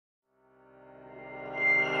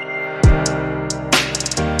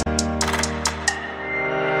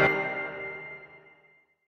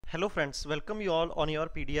Hello friends, welcome you all on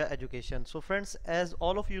YourPedia education. So friends, as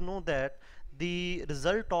all of you know that the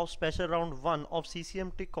result of special round 1 of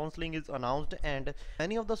CCMT counseling is announced, and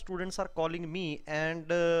many of the students are calling me, and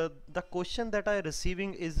the question that I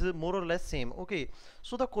receiving is more or less same. Okay,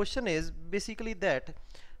 so the question is basically that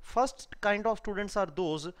first kind of students are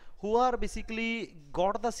those who are basically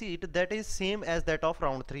got the seat that is same as that of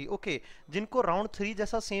round 3. Okay, जिनको round 3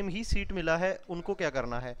 जैसा same ही seat मिला है उनको क्या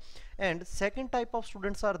करना है. And second type of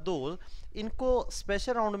students are those इनको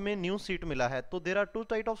special round में new seat मिला है. तो there are two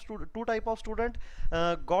type of student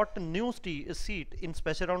got new seat in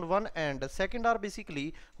special round 1, and second are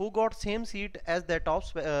basically who got same seat as that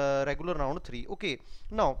of regular round 3. Okay,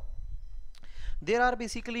 now there are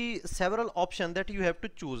basically several options that you have to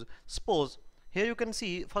choose. Suppose here you can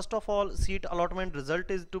see, first of all, seat allotment result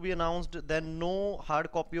is to be announced, then no hard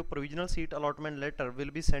copy of provisional seat allotment letter will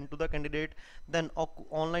be sent to the candidate, then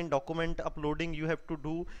online document uploading you have to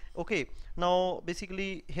do. Okay, now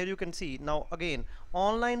basically here you can see, now again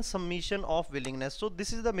online submission of willingness. So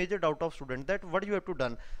this is the major doubt of student, that what you have to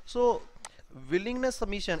done. So willingness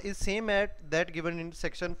submission is same at that given in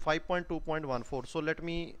section 5.2.14. so let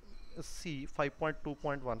me see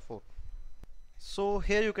 5.2.14. so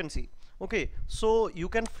here you can see, okay, so you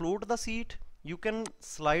can float the seat, you can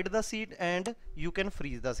slide the seat, and you can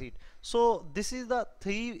freeze the seat. So this is the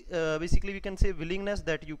three basically we can say willingness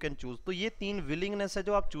that you can choose. तो ये तीन willingness है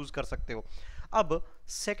जो आप choose कर सकते हो. अब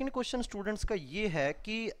सेकंड क्वेश्चन स्टूडेंट्स का ये है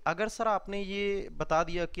कि अगर सर आपने ये बता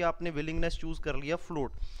दिया कि आपने विलिंगनेस चूज कर लिया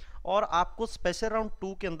फ्लोट और आपको स्पेशल राउंड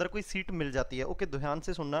 2 के अंदर कोई सीट मिल जाती है. ओके, ध्यान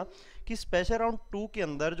से सुनना कि स्पेशल राउंड 2 के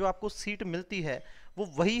अंदर जो आपको सीट मिलती है वो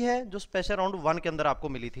वही है जो स्पेशल राउंड 1 के अंदर आपको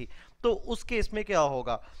मिली थी. तो उस केस में क्या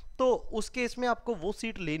होगा, तो उस केस में आपको वो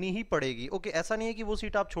सीट लेनी ही पड़ेगी. ओके, ऐसा नहीं है कि वो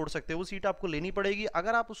सीट आप छोड़ सकते हो, वो सीट आपको लेनी पड़ेगी.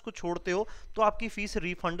 अगर आप उसको छोड़ते हो तो आपकी फीस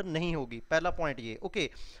रिफंड नहीं होगी. पहला पॉइंट ये. ओके,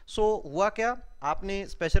 सो हुआ क्या, आपने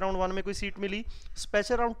स्पेशल राउंड 1 में कोई सीट मिली,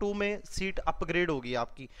 स्पेशल राउंड 2 में सीट अपग्रेड होगी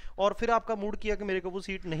आपकी, और फिर आपका मूड किया कि मेरे को वो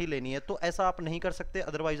सीट नहीं लेनी है, तो ऐसा आप नहीं कर सकते,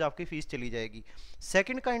 अदरवाइज आपकी फीस चली जाएगी.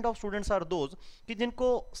 Second kind of students are those कि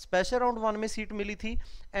जिनको स्पेशल राउंड 1 में सीट मिली थी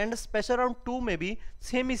एंड स्पेशल राउंड 2 में भी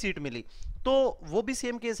सेम ही सीट मिली, तो वो भी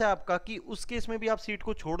सेम केस है आपका कि उस केस में भी आप सीट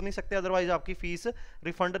को छोड़ नहीं सकते, अदरवाइज आपकी फीस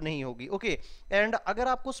रिफंड नहीं होगी. ओके, एंड अगर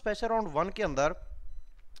आपको स्पेशल राउंड 1 के अंदर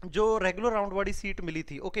जो रेगुलर राउंड वाली सीट मिली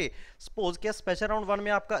थी, ओके, सपोज क्या स्पेशल राउंड 1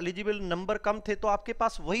 में आपका एलिजिबल नंबर कम थे, तो आपके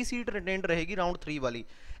पास वही सीट रिटेन रहेगी राउंड 3 वाली,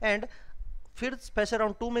 एंड फिर स्पेशल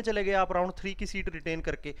राउंड 2 में चले गए आप राउंड 3 की सीट रिटेन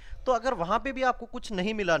करके, तो अगर वहां पे भी आपको कुछ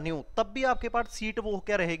नहीं मिला न्यू, तब भी आपके पास सीट वो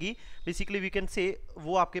क्या रहेगी, बेसिकली वी कैन से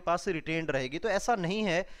वो आपके पास रिटेन्ड रहेगी. तो ऐसा नहीं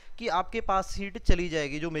है कि आपके पास सीट चली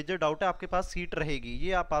जाएगी, जो मेजर डाउट है आपके पास सीट रहेगी,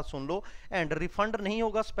 ये आप बात सुन लो. एंड रिफंड नहीं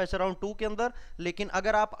होगा स्पेशल राउंड 2 के अंदर, लेकिन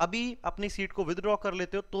अगर आप अभी अपनी सीट को विदड्रॉ कर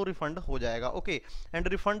लेते हो तो रिफंड हो जाएगा. ओके, एंड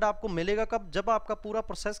रिफंड आपको मिलेगा कब, जब आपका पूरा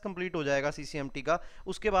प्रोसेस कंप्लीट हो जाएगा CCMT का,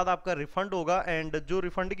 उसके बाद आपका रिफंड होगा. एंड जो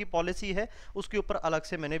रिफंड की पॉलिसी है उसके ऊपर अलग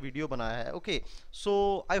से मैंने वीडियो बनाया है. Okay, so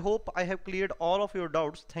I hope I have cleared all of your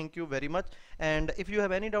doubts. Thank you very much, and if you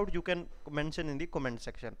have any doubt you can mention in the comment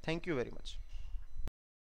section. Thank you very much.